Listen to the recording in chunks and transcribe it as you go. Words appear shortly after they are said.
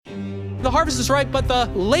The harvest is ripe, but the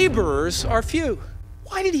laborers are few.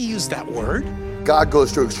 Why did he use that word? God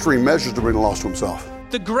goes to extreme measures to bring the lost to himself.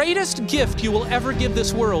 The greatest gift you will ever give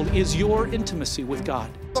this world is your intimacy with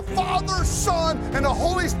God. The Father, Son, and the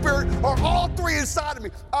Holy Spirit are all three inside of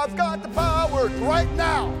me. I've got the power right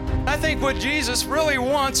now. I think what Jesus really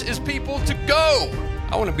wants is people to go.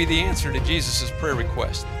 I want to be the answer to Jesus' prayer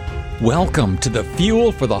request. Welcome to the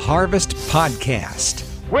Fuel for the Harvest podcast.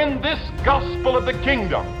 When this gospel of the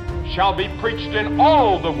kingdom shall be preached in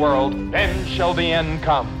all the world, then shall the end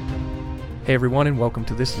come. Hey everyone, and welcome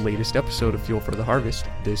to this latest episode of Fuel for the Harvest.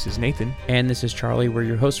 This is Nathan. And this is Charlie. We're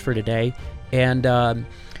your hosts for today. And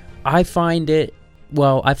I find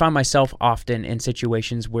myself often in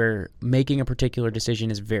situations where making a particular decision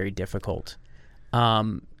is very difficult.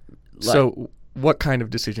 So what kind of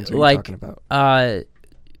decisions are you talking about?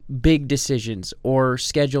 Big decisions or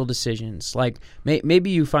schedule decisions. Like maybe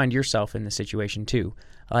you find yourself in this situation too.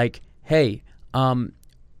 Like, hey,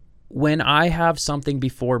 when I have something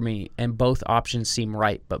before me and both options seem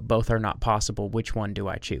right, but both are not possible, which one do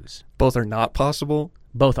I choose? Both are not possible?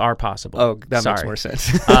 Both are possible. Oh, that makes more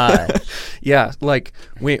sense. Yeah, like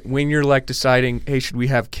when you're like deciding, hey, should we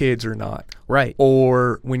have kids or not? Right.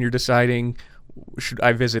 Or when you're deciding, should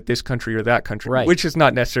I visit this country or that country? Right. Which is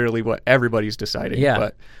not necessarily what everybody's deciding,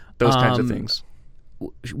 but those kinds of things.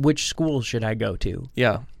 Which school should I go to?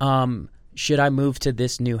 Yeah. Should I move to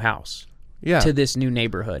this new house? Yeah. To this new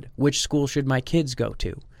neighborhood? Which school should my kids go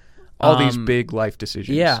to? All these big life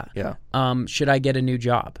decisions. Yeah. Yeah. Should I get a new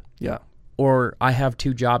job? Yeah. Or I have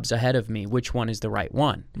two jobs ahead of me. Which one is the right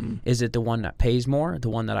one? Is it the one that pays more, the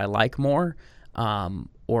one that I like more?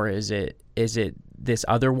 Or is it this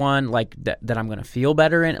other one like that I'm going to feel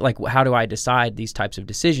better in? Like, how do I decide these types of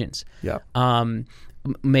decisions? Yeah.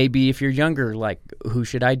 Maybe if you're younger, like, who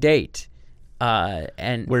should I date?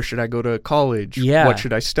 And where should I go to college? Yeah. What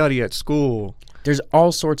should I study at school? There's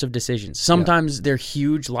all sorts of decisions. Sometimes they're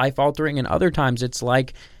huge, life-altering, and other times it's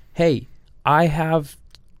like, hey, I have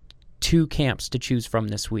 2 camps to choose from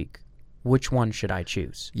this week. Which one should I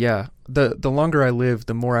choose? Yeah. The longer I live,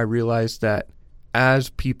 the more I realize that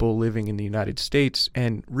as people living in the United States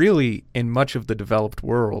and really in much of the developed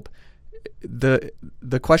world, the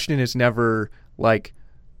question is never like,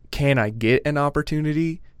 can I get an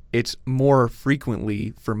opportunity? It's more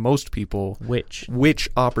frequently for most people, which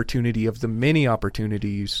opportunity of the many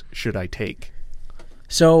opportunities should I take?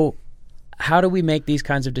 So how do we make these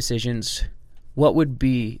kinds of decisions? What would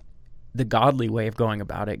be the godly way of going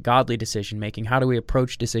about it? Godly decision making. How do we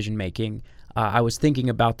approach decision making? I was thinking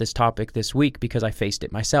about this topic this week because I faced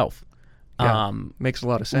it myself. Yeah, makes a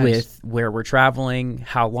lot of sense. With where we're traveling,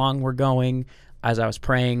 how long we're going. As I was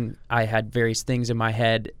praying, I had various things in my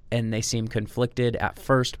head, and they seemed conflicted at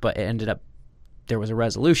first, but it ended up there was a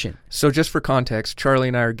resolution. So just for context, Charlie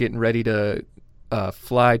and I are getting ready to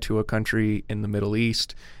fly to a country in the Middle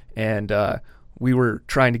East, and we were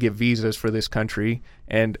trying to get visas for this country,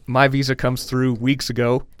 and my visa comes through weeks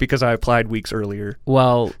ago because I applied weeks earlier.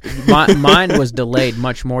 Well, mine was delayed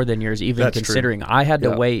much more than yours, even That's considering. True. I had to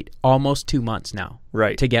wait almost 2 months now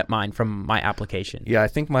to get mine from my application. Yeah, I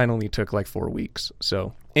think mine only took like 4 weeks.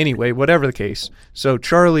 So anyway, whatever the case. So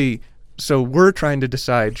Charlie, we're trying to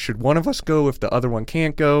decide, should one of us go if the other one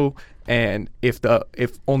can't go? And if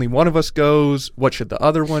only one of us goes, what should the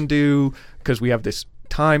other one do? Because we have this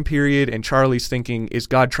time period, and Charlie's thinking, is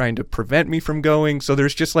God trying to prevent me from going? So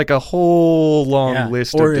there's just like a whole long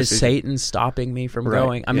list of decisions. Or is Satan stopping me from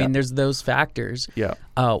going? I mean, there's those factors. Yeah.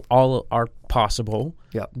 All are possible.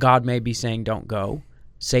 Yeah. God may be saying don't go.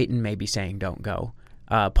 Satan may be saying don't go.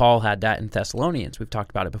 Paul had that in Thessalonians. We've talked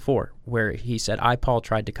about it before, where he said, I, Paul,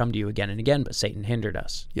 tried to come to you again and again, but Satan hindered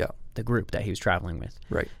us. Yeah. The group that he was traveling with.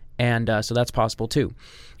 Right. And so that's possible too.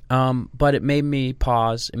 But it made me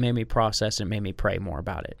pause, it made me process, it made me pray more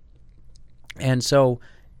about it. And so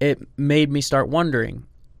it made me start wondering,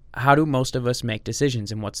 how do most of us make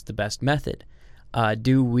decisions, and what's the best method?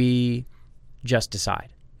 Do we just decide?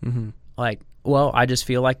 Mm-hmm. Like, well, I just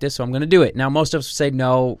feel like this, so I'm going to do it. Now, most of us say,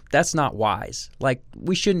 no, that's not wise. Like,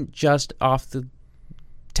 we shouldn't just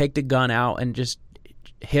take the gun out and just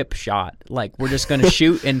hip shot. Like, we're just going to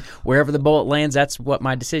shoot, and wherever the bullet lands, that's what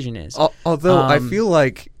my decision is. Although I feel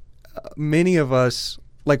like many of us,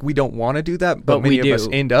 like, we don't want to do that, but many of us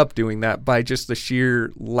end up doing that by just the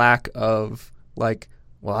sheer lack of, like,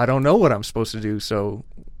 well, I don't know what I'm supposed to do, so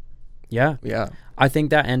yeah. I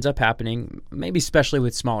think that ends up happening, maybe especially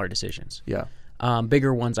with smaller decisions. Yeah.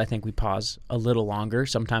 Bigger ones, I think we pause a little longer.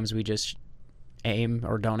 Sometimes we just aim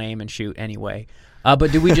or don't aim and shoot anyway.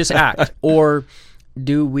 But do we just act, or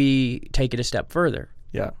do we take it a step further?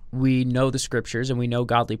 Yeah. We know the scriptures and we know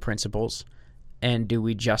godly principles. And do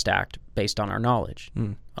we just act based on our knowledge?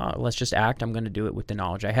 Let's just act. I'm going to do it with the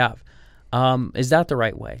knowledge I have. Is that the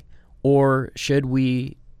right way? Or should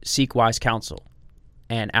we seek wise counsel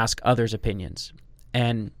and ask others' opinions?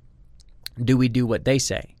 And do we do what they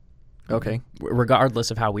say? Okay. Regardless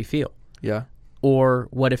of how we feel. Yeah. Or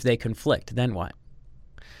what if they conflict? Then what?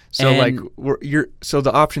 So And- so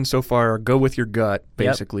the options so far are go with your gut,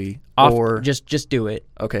 basically, or just do it.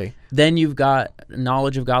 okay, Then you've got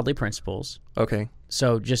knowledge of godly principles. okay,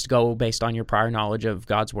 So just go based on your prior knowledge of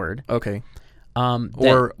God's word. okay, Then-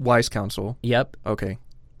 or wise counsel. yep, Okay,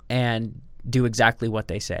 and do exactly what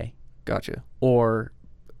they say. gotcha. Or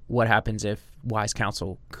what happens if wise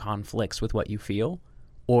counsel conflicts with what you feel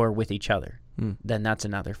or with each other? Then that's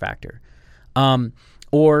another factor.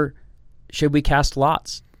 Or should we cast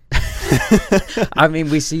lots? I mean,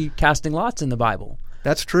 we see casting lots in the Bible.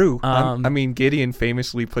 That's true. I mean, Gideon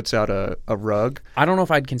famously puts out a rug. I don't know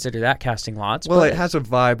if I'd consider that casting lots. Well, but, it has a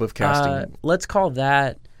vibe of casting, let's call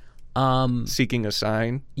that, seeking a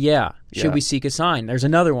sign. yeah. Should Yeah. we seek a sign? There's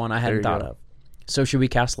another one I hadn't There you thought go. of. So should we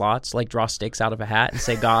cast lots, like draw sticks out of a hat and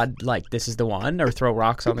say, God, like this is the one, or throw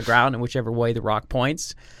rocks on the ground and whichever way the rock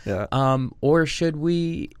points? Yeah. Or should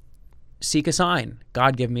we seek a sign?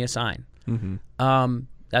 God, give me a sign. Mm-hmm.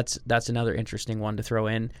 That's another interesting one to throw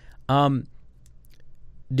in.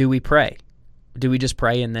 Do we pray? Do we just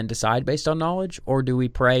pray and then decide based on knowledge, or do we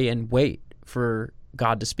pray and wait for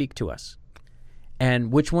God to speak to us?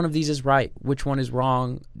 And which one of these is right? Which one is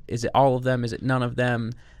wrong? Is it all of them? Is it none of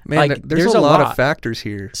them? Man, Like, there's a lot of factors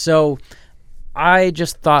here. So I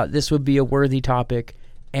just thought this would be a worthy topic,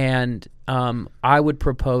 and I would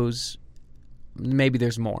propose, maybe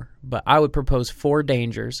there's more, but I would propose 4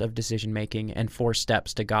 dangers of decision-making and 4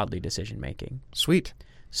 steps to godly decision-making. Sweet.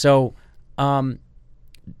 So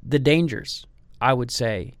the dangers, I would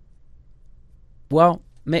say, well,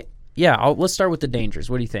 let's start with the dangers.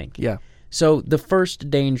 What do you think? Yeah. So the first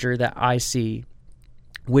danger that I see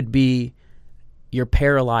would be you're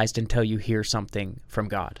paralyzed until you hear something from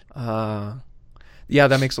God. Yeah,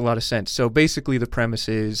 that makes a lot of sense. So basically the premise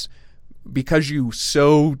is because you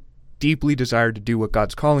so deeply desire to do what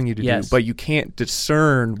God's calling you to Yes. do, but you can't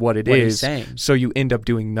discern what What he's is, saying. so you end up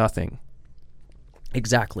doing nothing.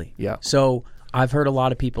 Exactly. Yeah. So I've heard a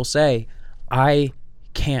lot of people say, I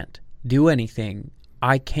can't do anything.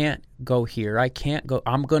 I can't go here. I can't go.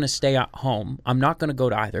 I'm going to stay at home. I'm not going to go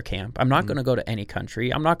to either camp. I'm not going to go to any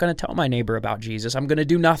country. I'm not going to tell my neighbor about Jesus. I'm going to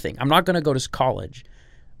do nothing. I'm not going to go to college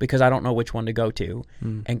because I don't know which one to go to,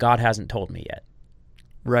 and God hasn't told me yet.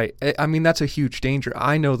 Right. I mean, that's a huge danger.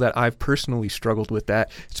 I know that I've personally struggled with that.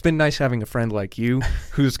 It's been nice having a friend like you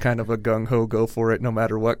who's kind of a gung-ho, go for it no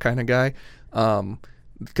matter what kind of guy,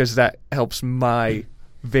 because that helps my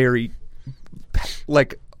very,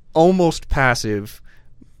 like, almost passive,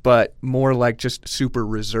 but more like just super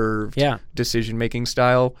reserved decision-making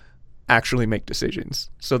style actually make decisions.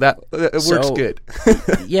 So that it works good.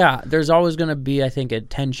 Yeah, there's always going to be, I think, a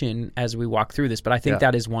tension as we walk through this, but I think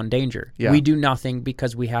that is one danger. Yeah. We do nothing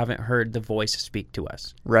because we haven't heard the voice speak to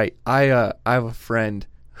us. Right. I have a friend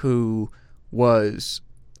who was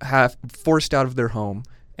forced out of their home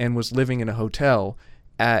and was living in a hotel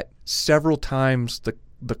at several times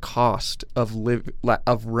the cost of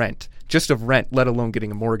rent, just of rent, let alone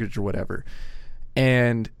getting a mortgage or whatever.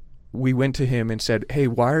 And we went to him and said, "Hey,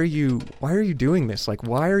 why are you doing this? Like,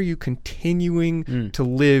 why are you continuing to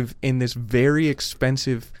live in this very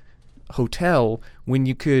expensive hotel when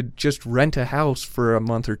you could just rent a house for a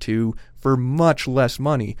month or two for much less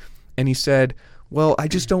money?" And he said, "Well, I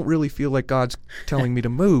just don't really feel like God's telling me to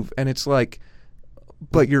move." And it's like,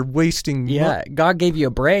 but you're wasting God gave you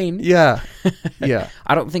a brain. Yeah.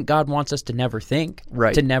 I don't think God wants us to never think,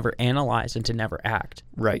 Right. to never analyze, and to never act.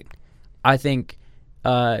 Right. I think,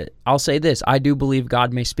 I'll say this, I do believe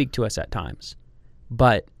God may speak to us at times,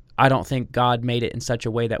 but I don't think God made it in such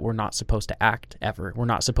a way that we're not supposed to act ever. We're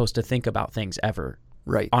not supposed to think about things ever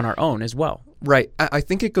Right. on our own as well. Right. I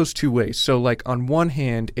think it goes 2 ways. So, like, on one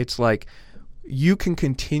hand, it's like you can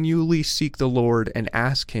continually seek the Lord and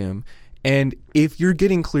ask Him. And if you're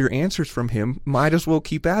getting clear answers from Him, might as well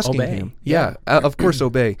keep asking Obey. Him. Yeah, of course,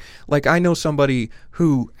 obey. Like, I know somebody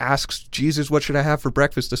who asks Jesus, "What should I have for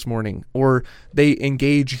breakfast this morning?" Or they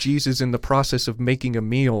engage Jesus in the process of making a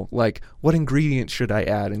meal, like, "What ingredients should I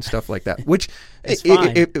add?" and stuff like that. Which, It's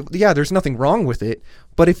fine. yeah, there's nothing wrong with it.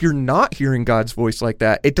 But if you're not hearing God's voice like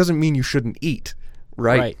that, it doesn't mean you shouldn't eat,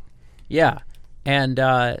 right? Yeah. And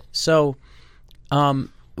so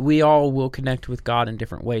we all will connect with God in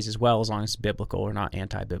different ways as well, as long as it's biblical or not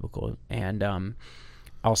anti-biblical. And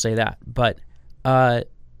I'll say that. But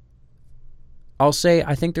I'll say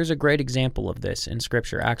I think there's a great example of this in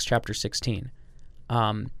Scripture, Acts chapter 16.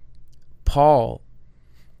 Paul,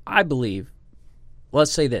 I believe,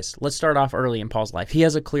 let's say this. Let's start off early in Paul's life. He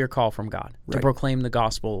has a clear call from God to proclaim the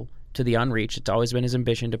gospel to the unreached. It's always been his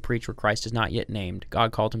ambition to preach where Christ is not yet named.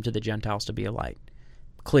 God called him to the Gentiles to be a light.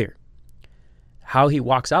 Clear. How he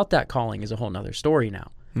walks out that calling is a whole nother story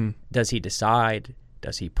now. Does he decide?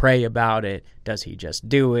 Does he pray about it? Does he just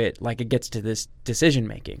do it? Like, it gets to this decision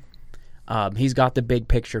making. He's got the big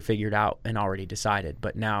picture figured out and already decided,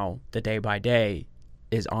 but now the day by day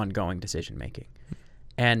is ongoing decision making.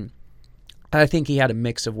 And I think he had a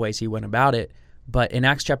mix of ways he went about it, but in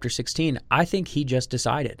Acts chapter 16, I think he just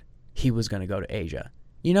decided he was going to go to Asia.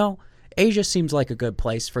 You know, Asia seems like a good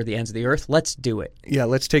place for the ends of the earth. Let's do it. Yeah,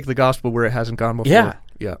 let's take the gospel where it hasn't gone before.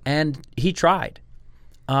 Yeah. And he tried.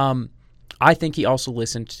 I think he also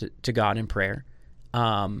listened to God in prayer.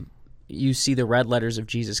 You see the red letters of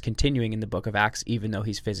Jesus continuing in the book of Acts, even though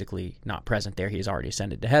he's physically not present there. He has already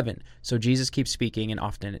ascended to heaven. So Jesus keeps speaking, and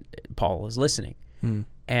often Paul is listening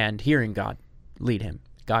and hearing God lead him,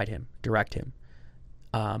 guide him, direct him.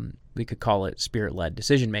 We could call it spirit-led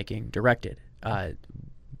decision-making, directed.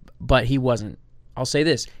 But he wasn't, I'll say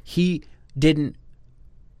this, he didn't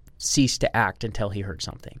cease to act until he heard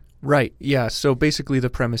something. Right, yeah. So basically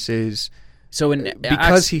the premise is, so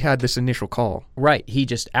because he had this initial call. Right, he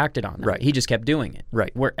just acted on it. Right. He just kept doing it.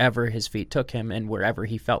 Right. Wherever his feet took him and wherever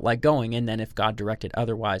he felt like going, and then if God directed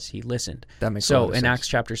otherwise, he listened. That makes a lot of sense. So in Acts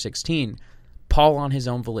chapter 16, Paul on his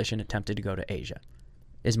own volition attempted to go to Asia,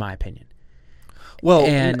 is my opinion. Well,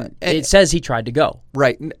 and it says he tried to go.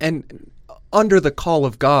 Right, and under the call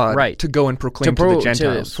of God to go and proclaim to the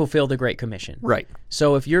Gentiles. To fulfill the Great Commission. Right.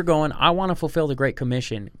 So if you're going, I want to fulfill the Great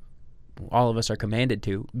Commission, all of us are commanded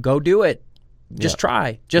to, go do it. Just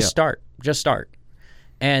try. Just start. Just start.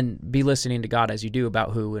 And be listening to God as you do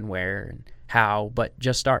about who and where and how, but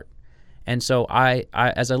just start. And so I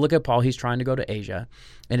as I look at Paul, he's trying to go to Asia.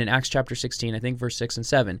 And in Acts chapter 16, I think verse 6 and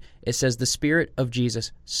 7, it says the Spirit of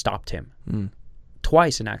Jesus stopped him.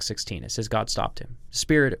 Twice in Acts 16, it says God stopped him.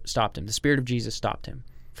 Spirit stopped him. The Spirit of Jesus stopped him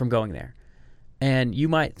from going there. And you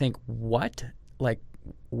might think, what? Like,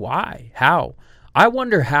 why? How? I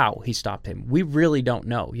wonder how he stopped him. We really don't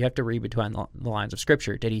know. You have to read between the lines of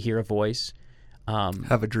Scripture. Did he hear a voice?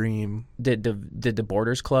 Have a dream? Did the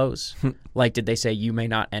borders close? Like, did they say, you may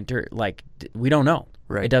not enter? Like, we don't know.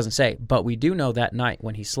 Right. It doesn't say. But we do know that night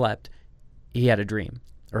when he slept, he had a dream.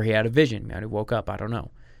 Or he had a vision. He woke up. I don't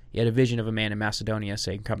know. He had a vision of a man in Macedonia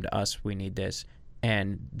saying, come to us, we need this.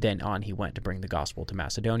 And then on he went to bring the gospel to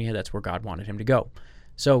Macedonia. That's where God wanted him to go.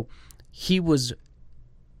 So he was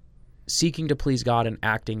seeking to please God and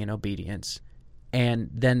acting in obedience, and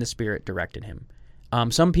then the Spirit directed him.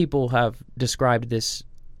 Some people have described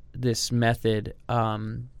this method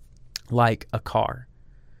like a car.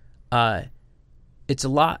 It's a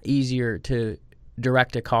lot easier to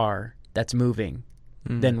direct a car that's moving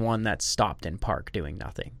than one that's stopped in park doing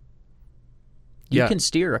nothing. You can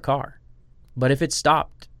steer a car, but if it's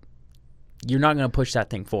stopped, you're not going to push that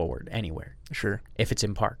thing forward anywhere. Sure. If it's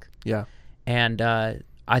in park. Yeah. And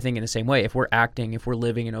I think in the same way, if we're acting, if we're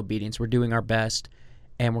living in obedience, we're doing our best,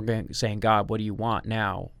 and we're saying, God, what do you want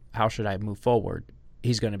now? How should I move forward?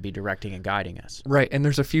 He's going to be directing and guiding us. Right, and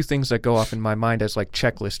there's a few things that go off in my mind as like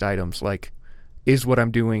checklist items, like, is what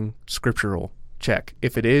I'm doing scriptural? Check.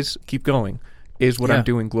 If it is, keep going. Is what I'm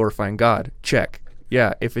doing glorifying God? Check.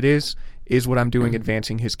 Yeah, if it is what I'm doing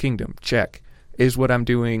advancing his kingdom? Check. Is what I'm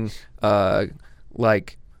doing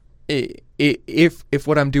if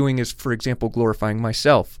what I'm doing is, for example, glorifying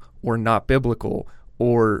myself or not biblical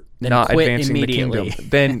or then not advancing the immediately. kingdom,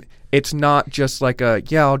 then it's not just like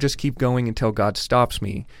I'll just keep going until God stops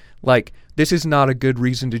me. Like, this is not a good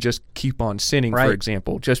reason to just keep on sinning, for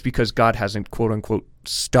example, just because God hasn't, quote unquote,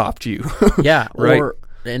 stopped you. Yeah. Right.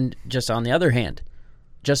 And just on the other hand,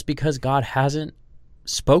 just because God hasn't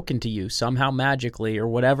spoken to you somehow magically or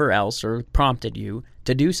whatever else or prompted you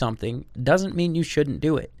to do something doesn't mean you shouldn't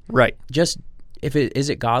do it. Right. Just, is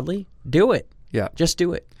it godly? Do it. Yeah. Just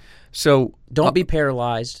do it. So don't be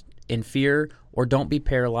paralyzed in fear, or don't be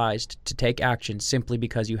paralyzed to take action simply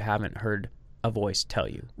because you haven't heard a voice tell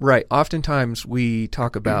you. Right. Oftentimes we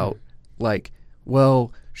talk about like,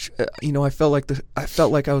 well, I felt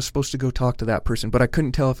like I was supposed to go talk to that person, but I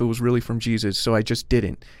couldn't tell if it was really from Jesus, so I just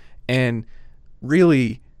didn't. And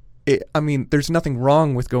really, there's nothing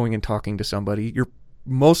wrong with going and talking to somebody. You're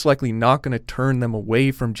most likely not going to turn them away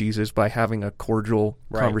from Jesus by having a cordial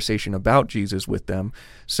conversation about Jesus with them.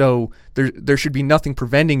 So there should be nothing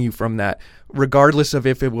preventing you from that, regardless of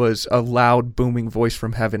if it was a loud, booming voice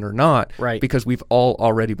from heaven or not, because we've all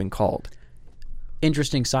already been called.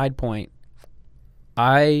 Interesting side point.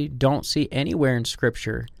 I don't see anywhere in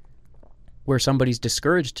Scripture where somebody's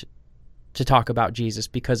discouraged to talk about Jesus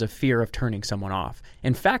because of fear of turning someone off.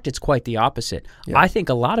 In fact, it's quite the opposite. Yeah. I think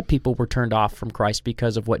a lot of people were turned off from Christ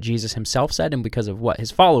because of what Jesus himself said and because of what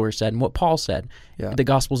his followers said and what Paul said. Yeah. The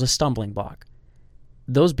gospel's a stumbling block.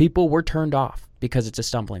 Those people were turned off because it's a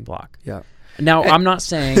stumbling block. Yeah. Now, I'm not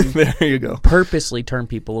saying There you go. purposely turn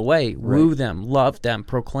people away, woo them, love them,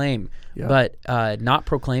 proclaim. Yeah. But not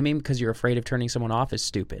proclaiming because you're afraid of turning someone off is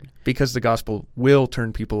stupid. Because the gospel will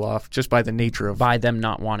turn people off just by the nature of By them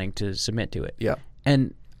not wanting to submit to it. Yeah.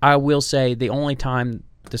 And I will say the only time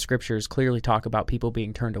the scriptures clearly talk about people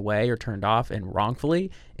being turned away or turned off and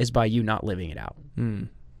wrongfully is by you not living it out.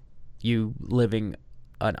 You living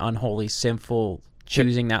an unholy, sinful,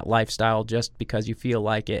 choosing that lifestyle just because you feel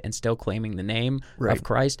like it and still claiming the name of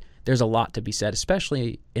Christ. There's a lot to be said,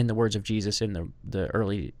 especially in the words of Jesus in the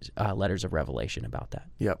early letters of Revelation about that.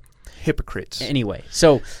 Yep. Hypocrites. Anyway,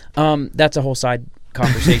 so that's a whole side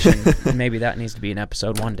conversation. Maybe that needs to be an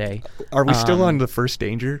episode one day. Are we still on the first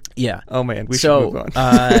danger? Yeah. Oh man, we should move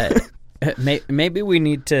on. Maybe we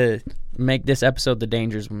need to make this episode the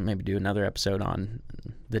dangers. Maybe do another episode on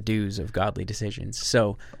the do's of godly decisions.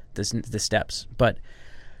 So the steps, but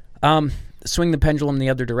swing the pendulum the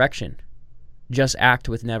other direction. Just act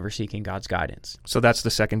with never seeking God's guidance. So that's the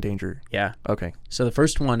second danger. Yeah. Okay. So the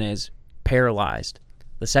first one is paralyzed.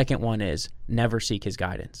 The second one is never seek his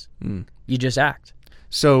guidance. You just act.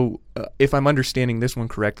 So if I'm understanding this one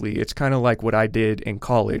correctly, it's kind of like what I did in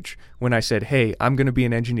college when I said, hey, I'm going to be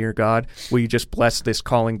an engineer, God. Will you just bless this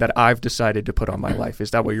calling that I've decided to put on my life?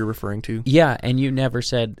 Is that what you're referring to? Yeah, and you never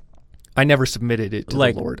said... I never submitted it to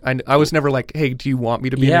the Lord. I was never like, hey, do you want me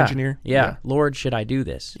to be an engineer? Yeah. Lord, should I do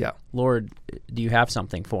this? Yeah. Lord, do you have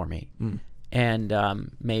something for me? And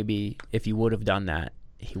maybe if you would have done that,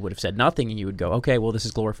 he would have said nothing, and you would go, okay, well, this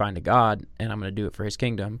is glorifying to God, and I'm going to do it for his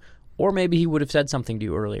kingdom. Or maybe he would have said something to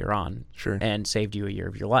you earlier on and saved you a year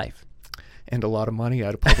of your life. And a lot of money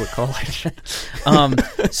out of public college.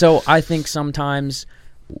 So I think sometimes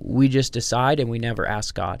we just decide and we never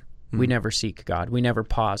ask God. We never seek God. We never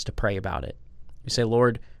pause to pray about it. We say,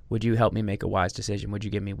 Lord, would you help me make a wise decision? Would you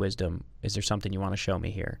give me wisdom? Is there something you want to show me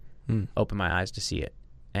here? Open my eyes to see it.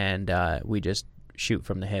 And we just shoot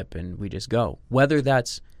from the hip and we just go. Whether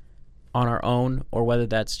that's on our own or whether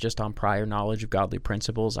that's just on prior knowledge of godly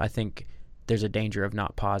principles, I think there's a danger of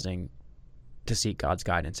not pausing to seek God's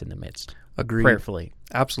guidance in the midst. Agreed. Prayerfully.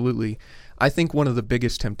 Absolutely. I think one of the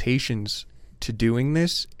biggest temptations to doing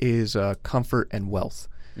this is comfort and wealth.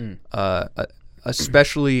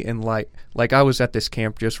 Especially in like I was at this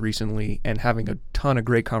camp just recently and having a ton of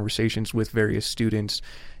great conversations with various students,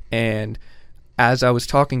 and as I was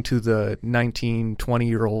talking to the 19,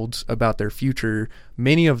 20-year-olds about their future,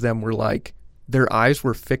 many of them were like, their eyes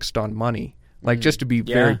were fixed on money, like just to be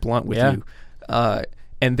very blunt with you.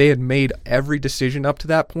 And they had made every decision up to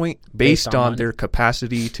that point based on their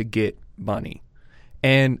capacity to get money.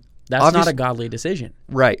 And that's not a godly decision.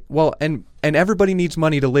 Right. Well, and everybody needs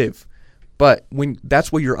money to live. But when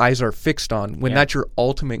that's what your eyes are fixed on, when that's your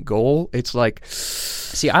ultimate goal, it's like...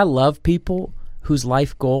 See, I love people whose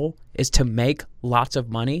life goal is to make lots of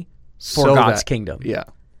money for God's kingdom. Yeah.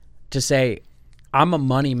 To say, I'm a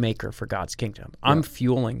money maker for God's kingdom. I'm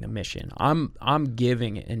fueling the mission. I'm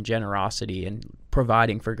giving in generosity and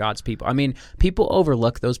providing for God's people. I mean, people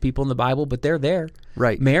overlook those people in the Bible, but they're there.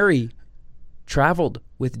 Right. Mary traveled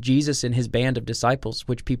with Jesus and his band of disciples,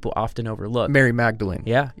 which people often overlook. Mary Magdalene.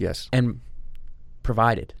 Yeah. Yes. And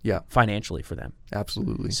provided financially for them.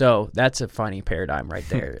 Absolutely. So that's a funny paradigm right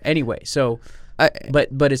there. Anyway, so...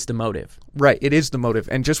 But it's the motive. Right, it is the motive.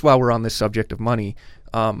 And just while we're on this subject of money,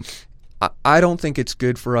 I don't think it's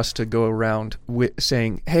good for us to go around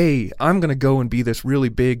saying, hey, I'm going to go and be this really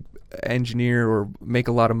big engineer or make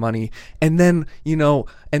a lot of money. And then,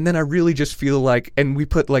 and then I really just feel like, and we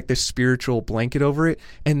put like this spiritual blanket over it,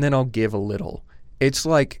 and then I'll give a little. It's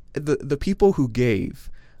like the people who gave,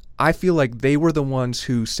 I feel like they were the ones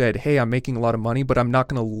who said, hey, I'm making a lot of money, but I'm not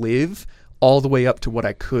going to live all the way up to what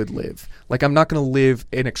I could live. Like, I'm not going to live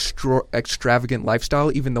an extravagant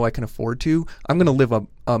lifestyle, even though I can afford to. I'm going to live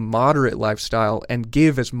a moderate lifestyle and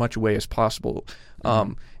give as much away as possible.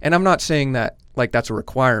 And I'm not saying that, like, that's a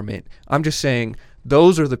requirement. I'm just saying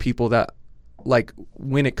those are the people that, like,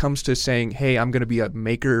 when it comes to saying, hey, I'm going to be a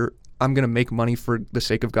maker, I'm going to make money for the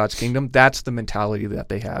sake of God's kingdom, that's the mentality that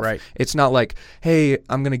they have. Right. It's not like, hey,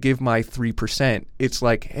 I'm going to give my 3%. It's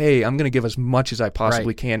like, hey, I'm going to give as much as I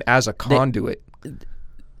possibly can as a conduit.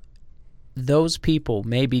 Those people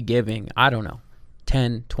may be giving, I don't know,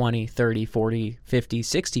 10, 20, 30, 40, 50,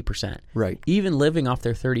 60%. Right. Even living off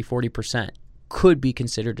their 30, 40% could be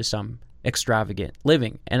considered to some extravagant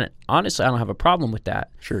living. And honestly, I don't have a problem with that.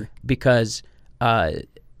 Sure. Because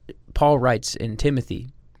Paul writes in Timothy,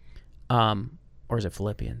 or is it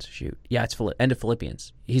Philippians? Shoot. Yeah, it's end of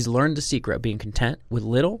Philippians. He's learned the secret of being content with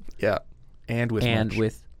little Yeah. And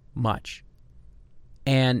with much.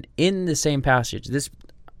 And in the same passage,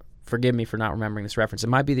 forgive me for not remembering this reference. It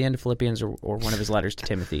might be the end of Philippians or one of his letters to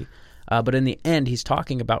Timothy. But in the end, he's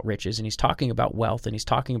talking about riches, and he's talking about wealth, and he's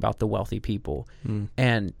talking about the wealthy people.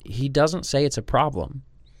 And he doesn't say it's a problem.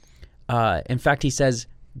 In fact, he says,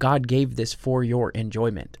 God gave this for your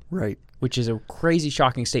enjoyment. Right. Which is a crazy,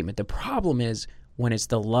 shocking statement. The problem is when it's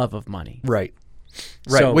the love of money. Right.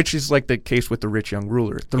 Right. So- Which is like the case with the rich young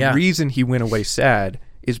ruler. The Yeah. reason he went away sad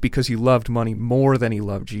is because he loved money more than he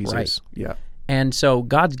loved Jesus. Right. Yeah. And so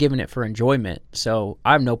God's given it for enjoyment. So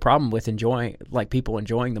I have no problem with people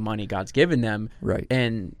enjoying the money God's given them. Right.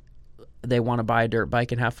 And they want to buy a dirt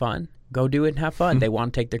bike and have fun. Go do it and have fun. They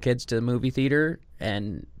want to take their kids to the movie theater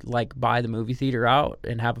and buy the movie theater out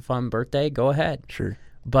and have a fun birthday. Go ahead. Sure.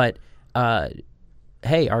 But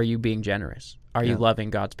hey, are you being generous? Are you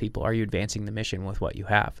loving God's people? Are you advancing the mission with what you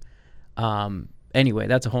have? Anyway,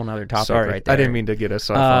 that's a whole nother topic Sorry, right there. I didn't mean to get us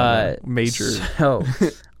off on a major.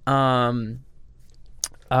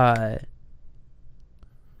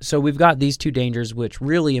 So we've got these two dangers which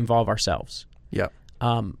really involve ourselves. Yeah.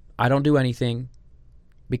 I don't do anything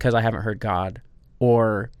because I haven't heard God,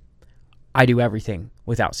 or I do everything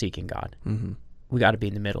without seeking God. Mm-hmm. We got to be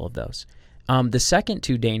in the middle of those. The second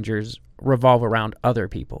two dangers revolve around other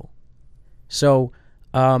people. So,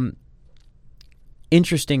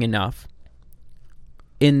 interesting enough,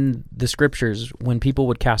 in the scriptures, when people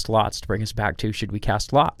would cast lots, to bring us back to, should we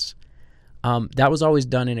cast lots? That was always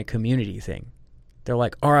done in a community thing. They're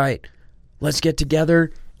like, all right, let's get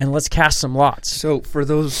together and let's cast some lots. So for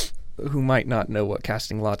those who might not know what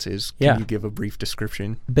casting lots is, can you give a brief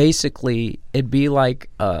description? Basically, it'd be like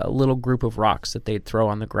a little group of rocks that they'd throw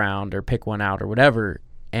on the ground or pick one out or whatever,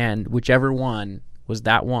 and whichever one was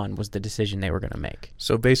the decision they were going to make.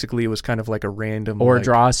 So basically, it was kind of like a random... Or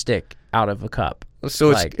draw a stick out of a cup.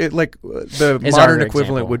 So the modern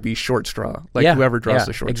equivalent would be short straw. Whoever draws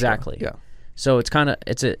the short exactly. straw. Yeah. So it's kind of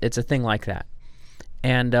it's a thing like that.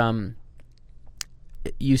 And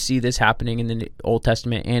you see this happening in the Old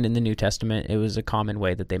Testament and in the New Testament. It was a common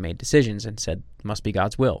way that they made decisions and said, must be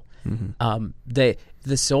God's will. Mm-hmm.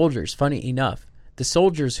 The soldiers, funny enough, the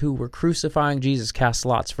soldiers who were crucifying Jesus cast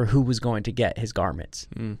lots for who was going to get his garments,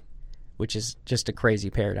 which is just a crazy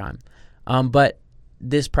paradigm. But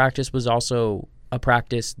this practice was also a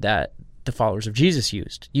practice that the followers of Jesus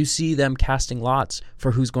used. You see them casting lots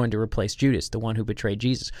for who's going to replace Judas, the one who betrayed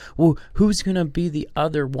Jesus. Well, who's going to be the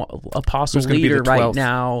other apostle leader right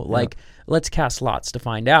now? Let's cast lots to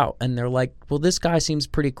find out. And they're like, well, this guy seems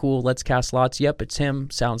pretty cool. Let's cast lots. Yep, it's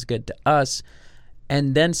him. Sounds good to us.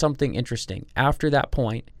 And then something interesting. After that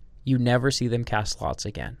point, you never see them cast lots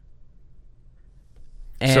again.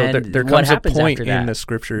 And so there comes a point in the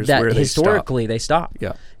scriptures that where historically they stop.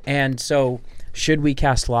 Yeah. And so should we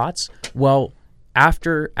cast lots? Well,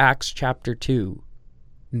 after Acts chapter 2,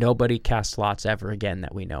 nobody casts lots ever again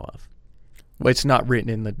that we know of. Well, it's not written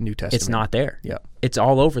in the New Testament. It's not there. Yeah. It's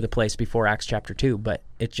all over the place before Acts chapter 2, but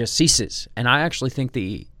it just ceases. And I actually think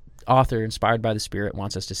the author, inspired by the Spirit,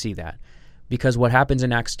 wants us to see that. Because what happens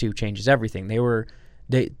in Acts 2 changes everything.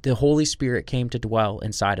 The Holy Spirit came to dwell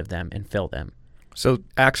inside of them and fill them. So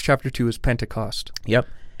Acts chapter 2 is Pentecost. Yep.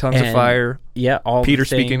 Tongues of fire. Yeah, all Peter the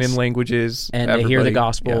things, speaking in languages. and they hear the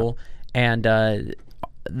gospel, and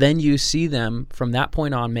then you see them from that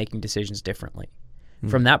point on making decisions differently.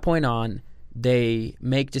 From that point on, they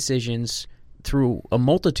make decisions through a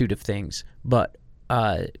multitude of things, but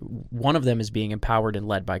one of them is being empowered and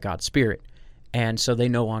led by God's Spirit, and so they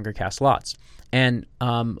no longer cast lots. And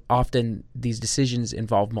often these decisions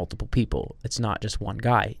involve multiple people. It's not just one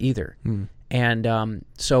guy either. And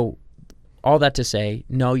so all that to say,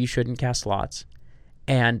 no, you shouldn't cast lots.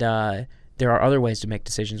 And there are other ways to make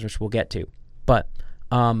decisions, which we'll get to. But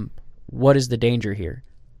what is the danger here?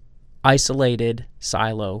 Isolated,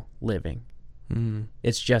 silo living.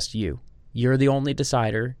 It's just you. You're the only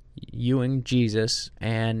decider, you and Jesus,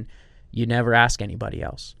 and you never ask anybody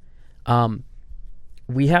else.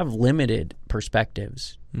 We have limited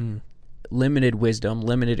perspectives, limited wisdom,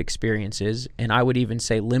 limited experiences, and I would even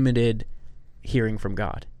say limited hearing from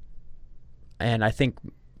God. And I think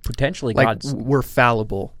potentially God's... we're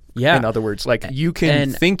fallible. Yeah. In other words, you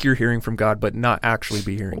can think you're hearing from God, but not actually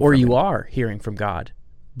be hearing from Him. Or you are hearing from God,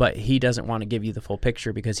 but He doesn't want to give you the full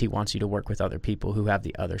picture because He wants you to work with other people who have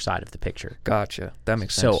the other side of the picture. Gotcha. That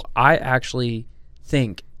makes sense. So I actually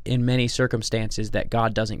think in many circumstances that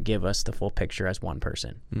God doesn't give us the full picture as one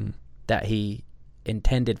person. that he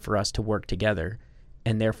intended for us to work together,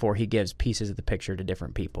 and therefore he gives pieces of the picture to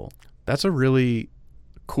different people. That's a really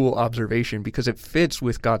cool observation because it fits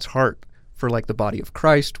with God's heart for like the body of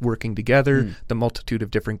Christ working together, the multitude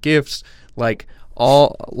of different gifts, like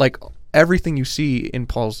everything you see in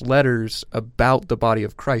Paul's letters about the body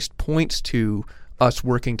of Christ points to us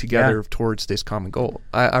working together towards this common goal.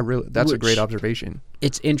 I really, that's a great observation.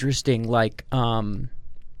 It's interesting, like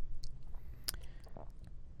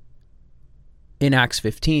in Acts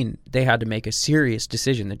 15, they had to make a serious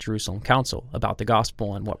decision, the Jerusalem Council, about the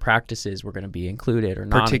gospel and what practices were going to be included or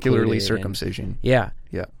not, particularly circumcision. Yeah.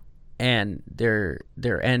 Yeah. And their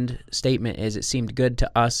end statement is, it seemed good to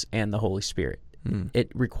us and the Holy Spirit. It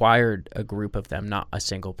required a group of them, not a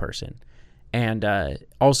single person. And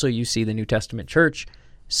also you see the New Testament church,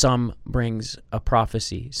 some brings a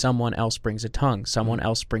prophecy, someone else brings a tongue, someone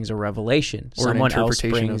else brings a revelation, or someone an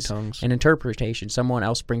interpretation else brings of tongues. an interpretation, someone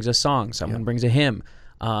else brings a song, someone brings a hymn.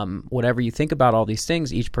 Whatever you think about all these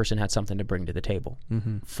things, each person had something to bring to the table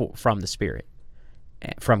from the Spirit,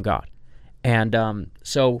 from God. And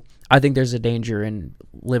so I think there's a danger in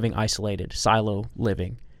living isolated, silo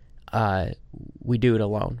living. We do it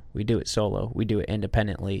alone. We do it solo. We do it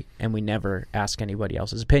independently, and we never ask anybody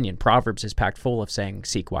else's opinion. Proverbs is packed full of saying,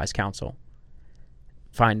 seek wise counsel.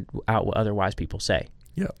 Find out what other wise people say.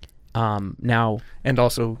 Yeah. Now, and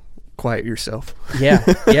also quiet yourself.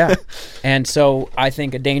 Yeah. And so I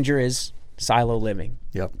think a danger is silo living.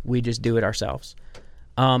 Yep. We just do it ourselves.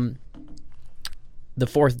 The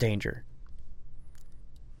fourth danger,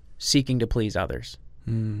 seeking to please others.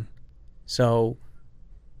 So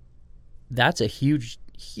that's a huge,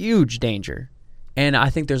 huge danger. And I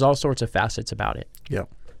think there's all sorts of facets about it. Yeah.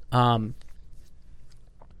 The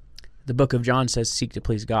book of John says, seek to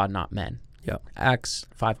please God, not men. Yeah. Acts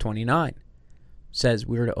 5:29 says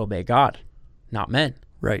we're to obey God, not men.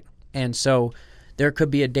 Right. And so there could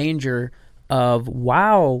be a danger of,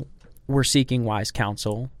 while we're seeking wise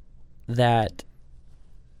counsel, that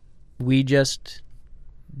we just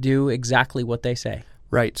do exactly what they say.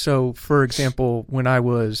 Right. So, for example, when I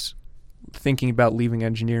was thinking about leaving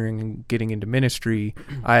engineering and getting into ministry,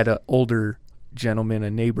 I had an older gentleman, a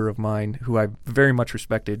neighbor of mine who I very much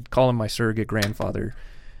respected, call him my surrogate grandfather,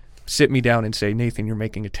 sit me down and say, Nathan, you're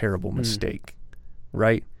making a terrible mistake.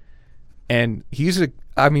 Right? And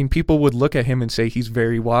people would look at him and say he's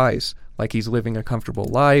very wise, like he's living a comfortable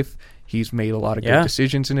life, he's made a lot of good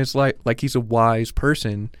decisions in his life, like he's a wise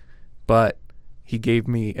person, but he gave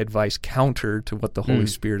me advice counter to what the Holy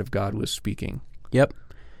Spirit of God was speaking. Yep.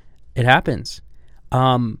 It happens.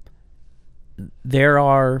 There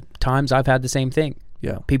are times I've had the same thing.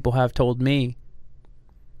 Yeah. People have told me,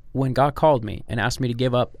 when God called me and asked me to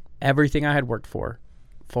give up everything I had worked for,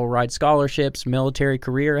 full ride scholarships, military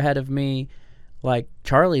career ahead of me, like,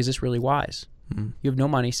 Charlie, is this really wise? You have no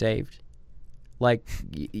money saved. Like,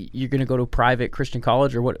 you're going to go to a private Christian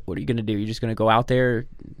college, or what are you going to do? You're just going to go out there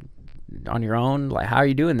on your own? Like, how are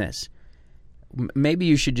you doing this? Maybe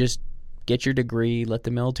you should just get your degree, let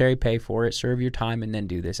the military pay for it, serve your time, and then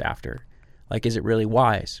do this after. Like, is it really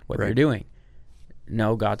wise what you're doing?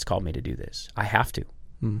 No, God's called me to do this. I have to.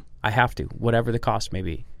 I have to, whatever the cost may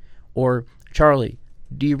be. Or, Charlie,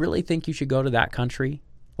 do you really think you should go to that country?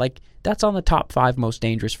 Like, that's on the top 5 most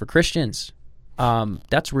dangerous for Christians.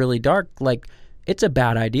 That's really dark. Like, it's a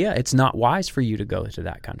bad idea. It's not wise for you to go to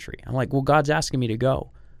that country. I'm like, well, God's asking me to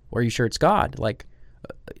go. Well, are you sure it's God? Like,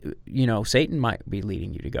 Satan might be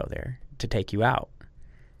leading you to go there to take you out.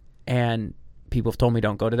 And people have told me,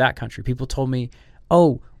 don't go to that country. People told me,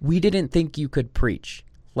 oh, we didn't think you could preach.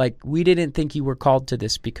 Like, we didn't think you were called to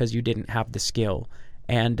this because you didn't have the skill.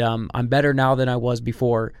 And I'm better now than I was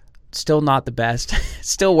before. Still not the best.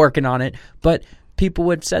 Still working on it. But people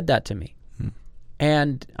had said that to me.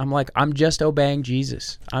 And I'm like, I'm just obeying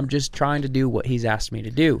Jesus. I'm just trying to do what he's asked me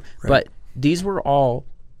to do. Right. But these were all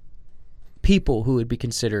people who would be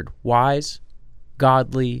considered wise,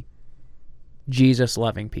 godly,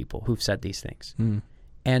 Jesus-loving people who've said these things.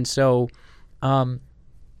 And so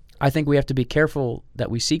I think we have to be careful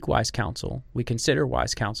that we seek wise counsel, we consider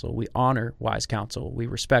wise counsel, we honor wise counsel, we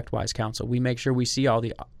respect wise counsel, we make sure we see all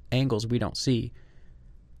the angles we don't see.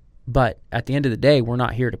 But at the end of the day, we're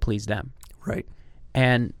not here to please them. Right.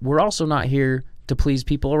 And we're also not here to please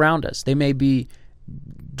people around us. They may be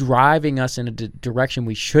driving us in a direction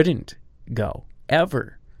we shouldn't go,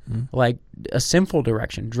 ever. Like a sinful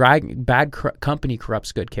direction. Bad company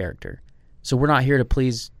corrupts good character. So we're not here to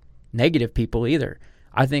please negative people either.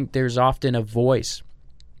 I think there's often a voice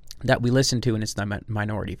that we listen to, and it's the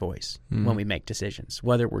minority voice when we make decisions,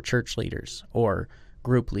 whether we're church leaders or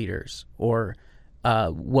group leaders or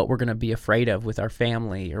what we're going to be afraid of with our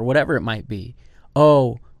family or whatever it might be.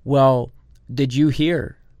 Oh, well, did you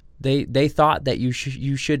hear? They thought that you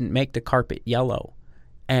shouldn't make the carpet yellow,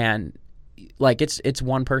 and like it's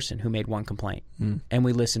one person who made one complaint, and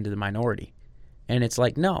we listened to the minority, and it's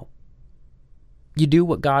like, no, you do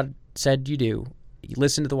what God said you do. You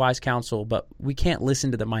listen to the wise counsel, but we can't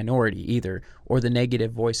listen to the minority either, or the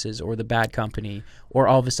negative voices, or the bad company, or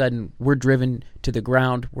all of a sudden we're driven to the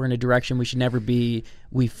ground. We're in a direction we should never be.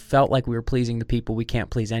 We felt like we were pleasing the people. We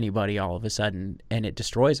can't please anybody all of a sudden, and it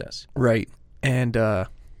destroys us. Right. And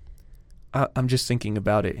I'm just thinking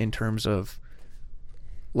about it in terms of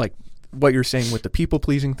like what you're saying with the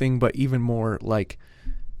people-pleasing thing, but even more like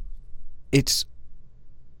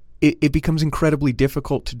it becomes incredibly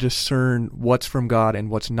difficult to discern what's from God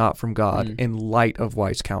and what's not from God in light of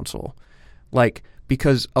wise counsel. Like,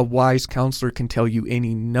 because a wise counselor can tell you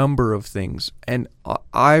any number of things. And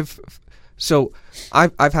I've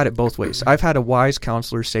had it both ways. I've had a wise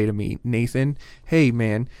counselor say to me, Nathan, hey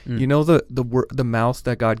man, you know the mouth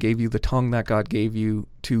that God gave you, the tongue that God gave you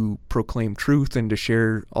to proclaim truth and to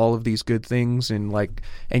share all of these good things, and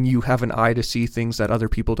you have an eye to see things that other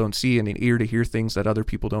people don't see and an ear to hear things that other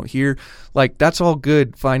people don't hear. Like, that's all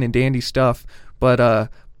good, fine and dandy stuff. But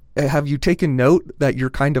have you taken note that you're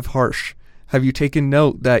kind of harsh? Have you taken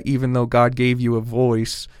note that even though God gave you a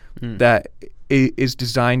voice that is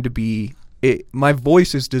designed to be my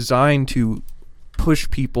voice is designed to push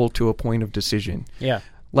people to a point of decision. Yeah.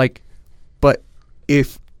 Like, but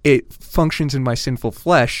if it functions in my sinful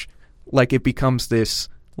flesh, like, it becomes this,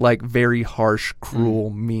 like, very harsh, cruel,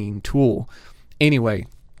 mean tool. Anyway,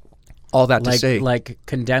 all that to say. Like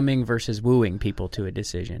condemning versus wooing people to a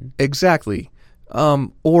decision. Exactly.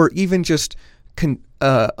 Or even just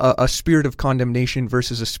a spirit of condemnation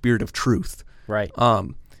versus a spirit of truth. Right.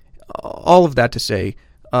 All of that to say,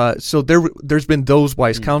 so there's been those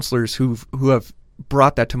wise counselors who have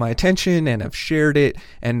brought that to my attention and have shared it,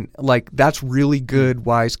 and like, that's really good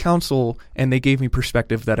wise counsel, and they gave me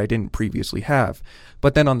perspective that I didn't previously have.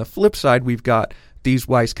 But then on the flip side, we've got these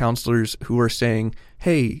wise counselors who are saying,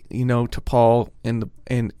 hey, to Paul in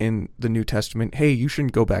the New Testament, hey, you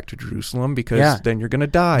shouldn't go back to Jerusalem because then you're going to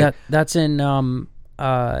die. That's in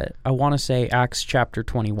I want to say Acts chapter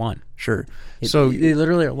 21. Sure. So they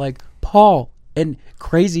literally are like, Paul, and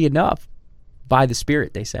crazy enough, by the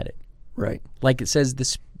Spirit they said it. Right. Like, it says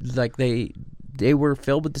this, like they were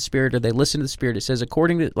filled with the Spirit, or they listened to the Spirit. It says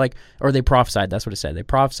according to, like, or they prophesied. That's what it said. They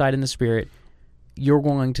prophesied in the Spirit. You're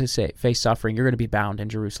going to face suffering. You're going to be bound in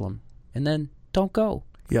Jerusalem, and then don't go.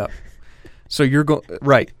 Yeah. So you're going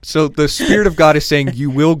right. So the Spirit of God is saying you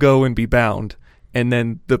will go and be bound, and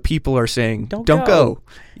then the people are saying don't go.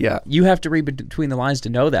 Yeah. You have to read between the lines to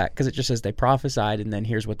know that, because it just says they prophesied, and then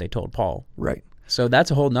here's what they told Paul. Right. So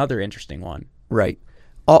that's a whole nother interesting one. Right.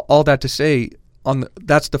 All that to say,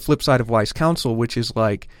 that's the flip side of wise counsel, which is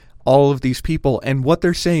like all of these people, and what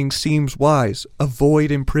they're saying seems wise.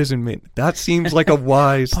 Avoid imprisonment. That seems like a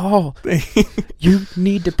wise Paul, you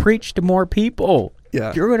need to preach to more people.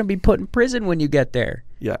 Yeah. You're going to be put in prison when you get there.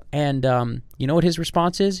 Yeah. And you know what his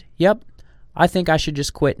response is? Yep. I think I should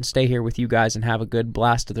just quit and stay here with you guys and have a good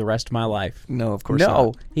blast of the rest of my life. No, of course not.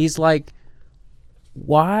 No. He's like,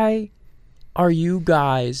 why are you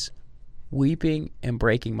guys weeping and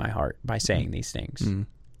breaking my heart by saying these things?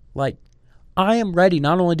 Like, I am ready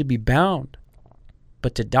not only to be bound,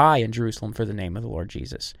 but to die in Jerusalem for the name of the Lord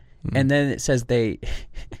Jesus. And then it says they,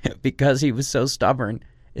 because he was so stubborn,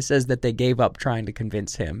 it says that they gave up trying to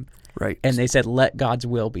convince him. Right. And they said, let God's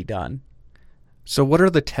will be done. So what are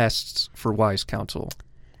the tests for wise counsel?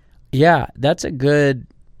 Yeah, that's a good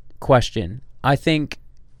question. I think,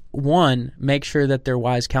 one, make sure that they're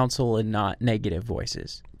wise counsel and not negative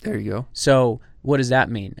voices. There you go. So what does that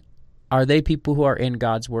mean? Are they people who are in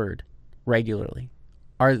God's word regularly?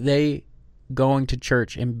 Are they going to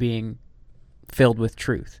church and being filled with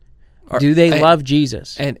truth? Do they love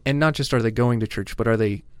Jesus? And not just are they going to church, but are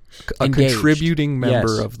they a Engaged. contributing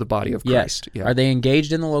member Yes. of the body of Yes. Christ? Yeah. Are they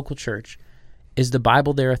engaged in the local church? Is the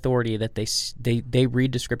Bible their authority, that they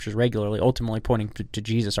read the scriptures regularly, ultimately pointing to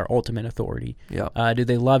Jesus, our ultimate authority? Yeah. Do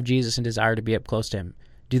they love Jesus and desire to be up close to him?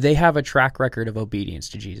 Do they have a track record of obedience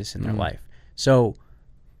to Jesus in their life? So,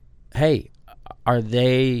 hey, are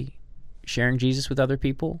they sharing Jesus with other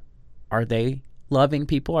people? Are they loving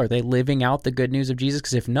people? Are they living out the good news of Jesus?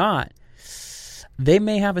 Because if not, they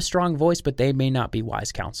may have a strong voice, but they may not be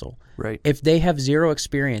wise counsel. Right. If they have zero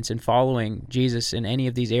experience in following Jesus in any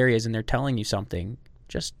of these areas and they're telling you something,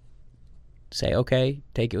 just say, okay,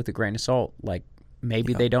 take it with a grain of salt. Like,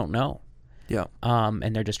 maybe they don't know. Yeah.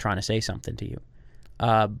 And they're just trying to say something to you.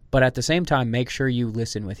 But at the same time, make sure you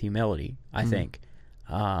listen with humility, I think.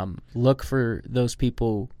 Look for those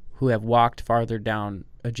people who have walked farther down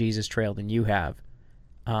a Jesus trail than you have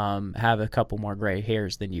a couple more gray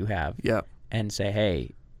hairs than you have, and say,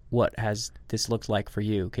 hey, what has this looked like for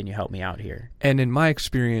you? Can you help me out here? And in my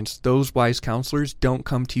experience, those wise counselors don't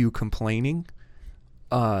come to you complaining.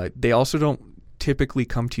 They also don't typically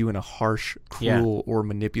come to you in a harsh, cruel, or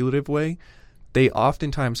manipulative way. They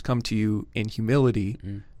oftentimes come to you in humility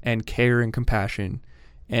and care and compassion.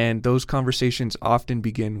 And those conversations often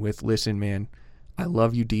begin with, listen, man, I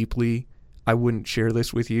love you deeply. I wouldn't share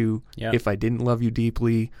this with you if I didn't love you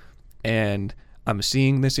deeply. And I'm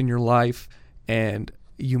seeing this in your life, and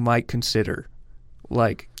you might consider.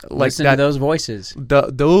 Listen to those voices.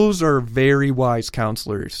 Those are very wise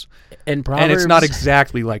counselors. And Proverbs, and it's not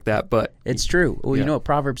exactly like that, but it's true. Well, you know what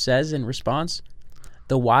Proverbs says in response?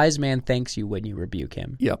 The wise man thanks you when you rebuke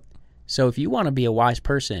him. Yep. So if you want to be a wise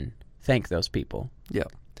person, thank those people.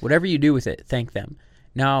 Yep. Whatever you do with it, thank them.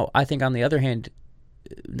 Now, I think on the other hand,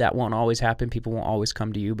 that won't always happen. People won't always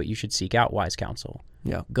come to you, but you should seek out wise counsel.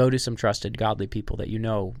 Yeah. Go to some trusted, godly people that you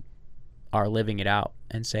know are living it out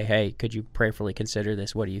and say, hey, could you prayerfully consider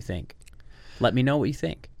this? What do you think? Let me know what you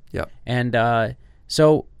think. Yeah. And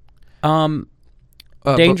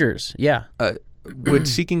dangers. Would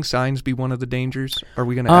seeking signs be one of the dangers? Are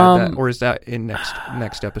we going to add that? Or is that in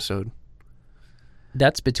next episode?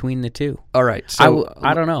 That's between the two. All right. So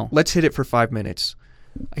I don't know. Let's hit it for 5 minutes.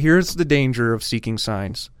 Here's the danger of seeking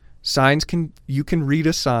signs. You can read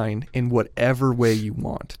a sign in whatever way you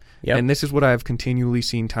want. Yep. And this is what I've continually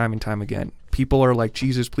seen time and time again. People are like,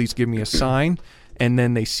 Jesus, please give me a sign. And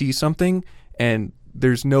then they see something, and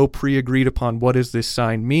there's no pre-agreed upon what does this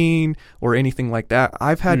sign mean or anything like that.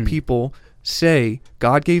 I've had people say,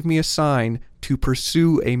 God gave me a sign to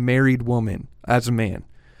pursue a married woman as a man.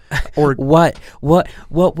 Or what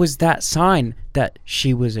was that sign? That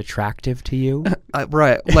she was attractive to you?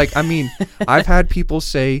 Right. Like, I mean, I've had people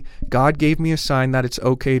say, God gave me a sign that it's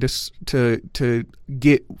okay to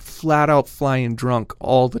get flat out flying drunk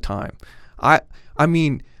all the time. I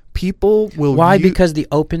mean, people will... Why? Because the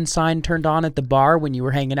open sign turned on at the bar when you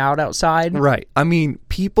were hanging out outside? Right. I mean,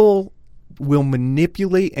 people will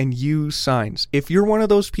manipulate and use signs. If you're one of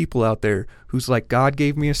those people out there who's like, God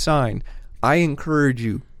gave me a sign, I encourage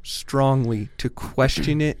you strongly to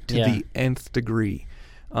question it to the nth degree.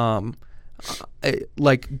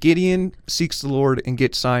 Like Gideon seeks the Lord and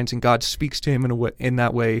gets signs, and God speaks to him in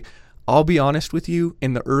that way. I'll be honest with you,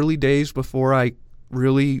 in the early days before I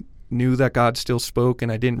really knew that God still spoke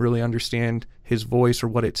and I didn't really understand his voice or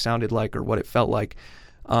what it sounded like or what it felt like,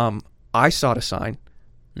 I sought a sign.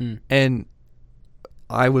 And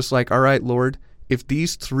I was like, all right, Lord, if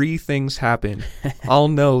these 3 things happen, I'll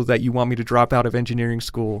know that you want me to drop out of engineering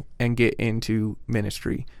school and get into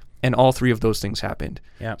ministry. And all 3 of those things happened.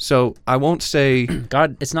 Yeah. So I won't say...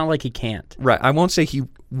 God, it's not like he can't. Right. I won't say he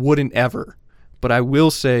wouldn't ever. But I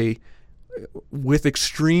will say, with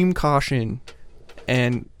extreme caution,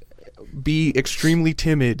 and be extremely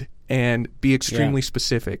timid and be extremely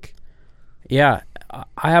specific. Yeah.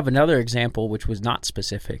 I have another example which was not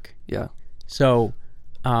specific. Yeah. So...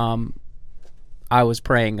 I was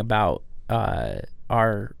praying about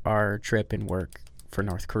our trip and work for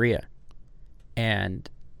North Korea, and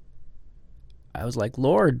I was like,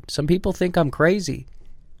 Lord, some people think I'm crazy.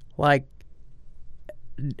 Like,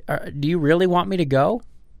 do you really want me to go?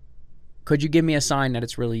 Could you give me a sign that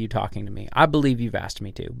it's really you talking to me? I believe you've asked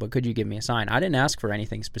me to, but could you give me a sign? I didn't ask for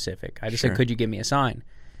anything specific. I just said, could you give me a sign?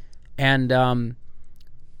 And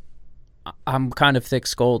I'm kind of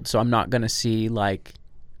thick-skulled, so I'm not going to see, like,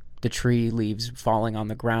 the tree leaves falling on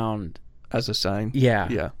the ground as a sign.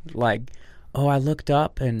 Yeah. Like, I looked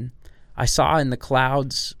up and I saw in the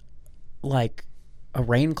clouds like a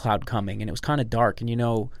rain cloud coming, and it was kind of dark. And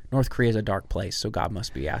North Korea is a dark place, so God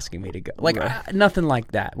must be asking me to go. Like, nothing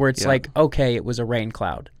like that, where it's like, okay, it was a rain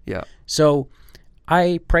cloud. Yeah. So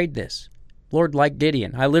I prayed this, Lord, like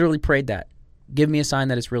Gideon. I literally prayed that. Give me a sign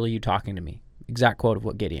that it's really you talking to me. Exact quote of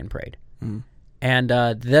what Gideon prayed. And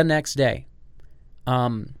the next day,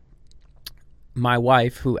 my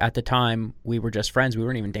wife, who at the time we were just friends, we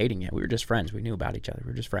weren't even dating yet, we were just friends, we knew about each other,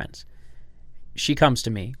 we were just friends. She comes to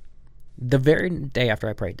me the very day after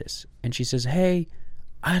I prayed this, and she says, hey,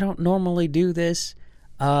 I don't normally do this,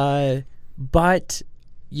 but,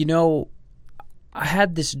 I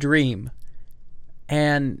had this dream,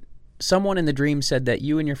 and someone in the dream said that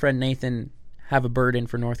you and your friend Nathan have a burden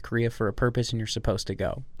for North Korea for a purpose, and you're supposed to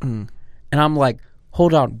go. And I'm like,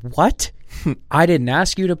 hold on, what? I didn't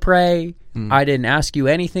ask you to pray. I didn't ask you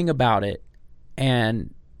anything about it.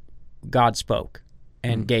 And God spoke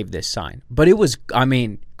and gave this sign. But it was,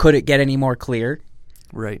 could it get any more clear?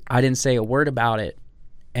 Right. I didn't say a word about it.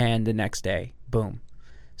 and the next day, boom.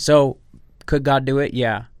 So could God do it?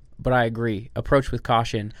 Yeah, but I agree. Approach with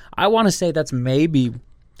caution. I want to say that's maybe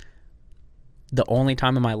the only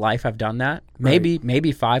time in my life I've done that.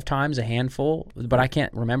 Maybe 5 times, a handful, but I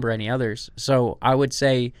can't remember any others. So I would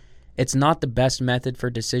say it's not the best method for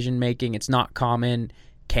decision making. It's not common.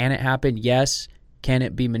 Can it happen? Yes. Can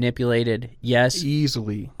it be manipulated? Yes.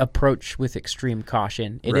 Easily. Approach with extreme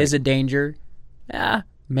caution. It is a danger.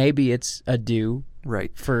 Maybe it's a do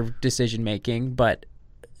for decision making, but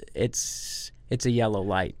it's a yellow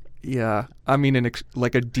light. Yeah, I mean,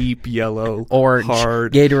 like a deep yellow, orange,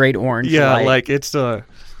 hard Gatorade orange. Yeah, light. like it's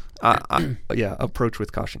approach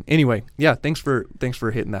with caution. Anyway, yeah, thanks for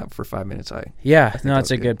hitting that for 5 minutes.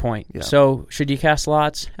 That's a good point. Yeah. So, should you cast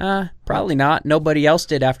lots? Probably not. Nobody else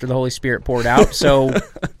did after the Holy Spirit poured out. So,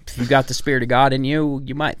 if you got the Spirit of God in you,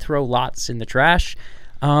 you might throw lots in the trash.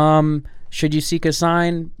 Should you seek a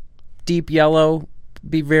sign? Deep yellow.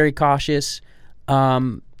 Be very cautious.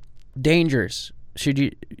 Dangers.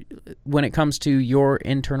 When it comes to your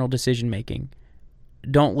internal decision making,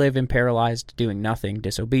 don't live in paralyzed doing nothing,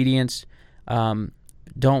 disobedience.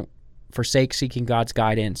 Don't forsake seeking God's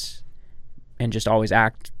guidance and just always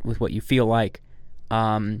act with what you feel like.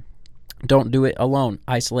 Don't do it alone,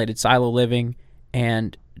 isolated, silo living,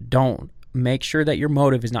 and don't make sure that your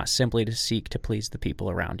motive is not simply to seek to please the people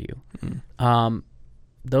around you.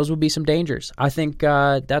 Those would be some dangers. I think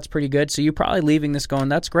that's pretty good. So you're probably leaving this going,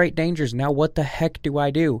 that's great dangers. Now what the heck do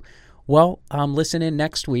I do? Well, listen in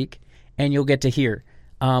next week, and you'll get to hear.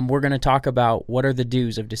 We're going to talk about what are the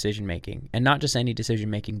do's of decision-making, and not just any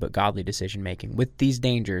decision-making, but godly decision-making. With these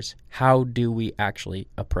dangers, how do we actually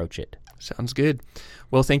approach it? Sounds good.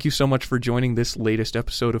 Well, thank you so much for joining this latest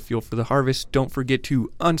episode of Fuel for the Harvest. Don't forget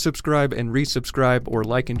to unsubscribe and resubscribe or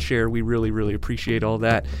like and share. We really, really appreciate all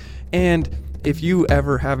that. And if you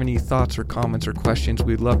ever have any thoughts or comments or questions,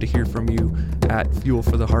 we'd love to hear from you at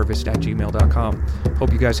fuelfortheharvest@gmail.com.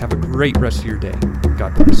 Hope you guys have a great rest of your day.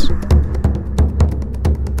 God bless.